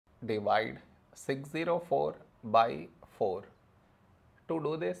divide 604 by 4. To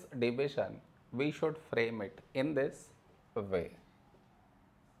do this division, we should frame it in this way.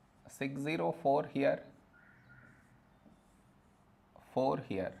 604 here, 4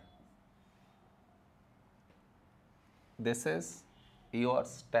 here. This is your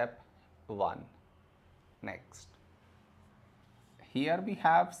step 1. Next, here we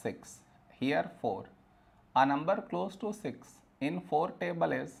have 6, here 4. A number close to 6 in 4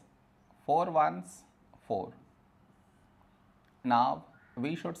 table is 4 ones 4. Now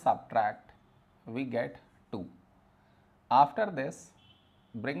we should subtract, we get 2. After this,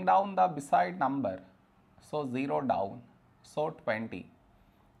 bring down the beside number, so 0 down, so 20.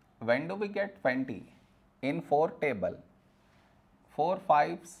 When do we get 20? In 4 table, 4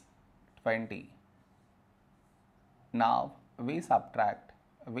 5s 20. Now we subtract,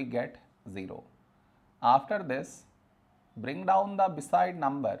 we get 0. After this, bring down the beside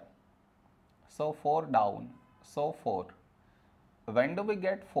number, so 4 down, so 4. When do we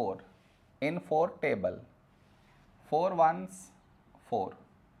get 4? In 4 table, 4 ones 4.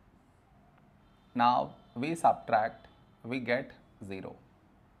 Now we subtract, we get 0.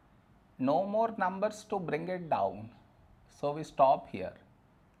 No more numbers to bring it down, so we stop here.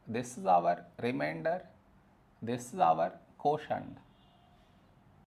 This is our remainder, this is our quotient.